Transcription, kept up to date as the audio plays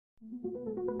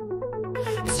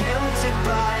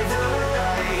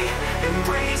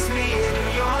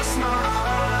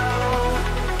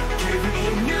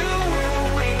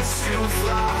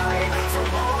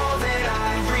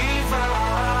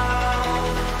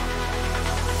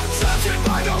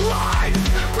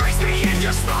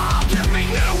smile, give me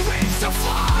new wings to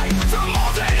fly from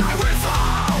all that I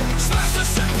withhold. Smash the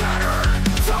sick pattern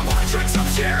from hundreds of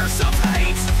years of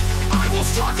hate. I will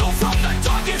struggle from the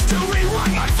darkest to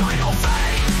rewrite my final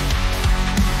fate.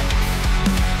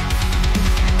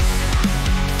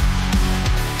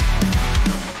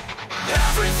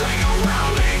 Everything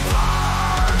around me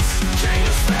burns. Can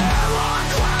you spare a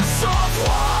glass of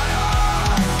water?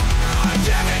 I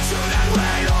give it to that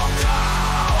little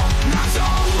girl. Not so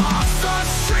lost the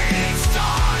street's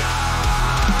daughter.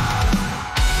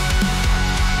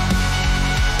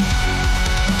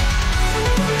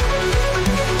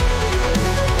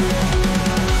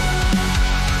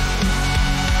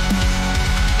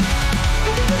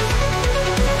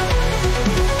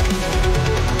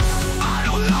 I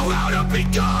don't know how to be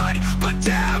good, but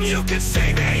damn, you can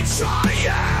see me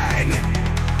trying.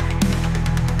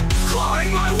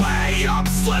 Clawing my way up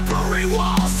slippery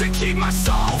walls to keep my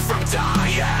soul from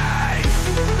dying.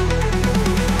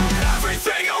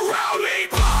 Everything around me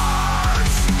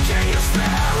burns. Can you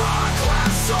spare a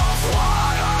glass of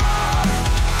water?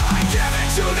 I give it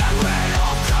to that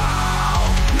little girl.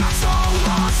 Not so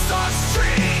lost, the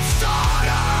street's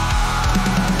daughter.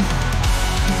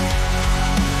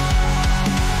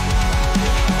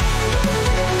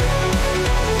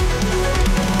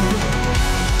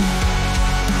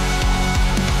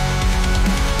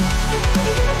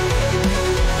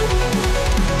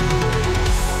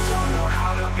 Don't know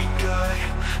how to be good,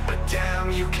 but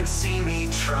damn, you can see me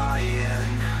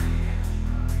trying.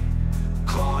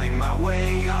 Clawing my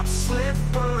way up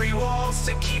slippery walls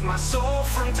to keep my soul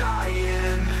from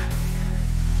dying.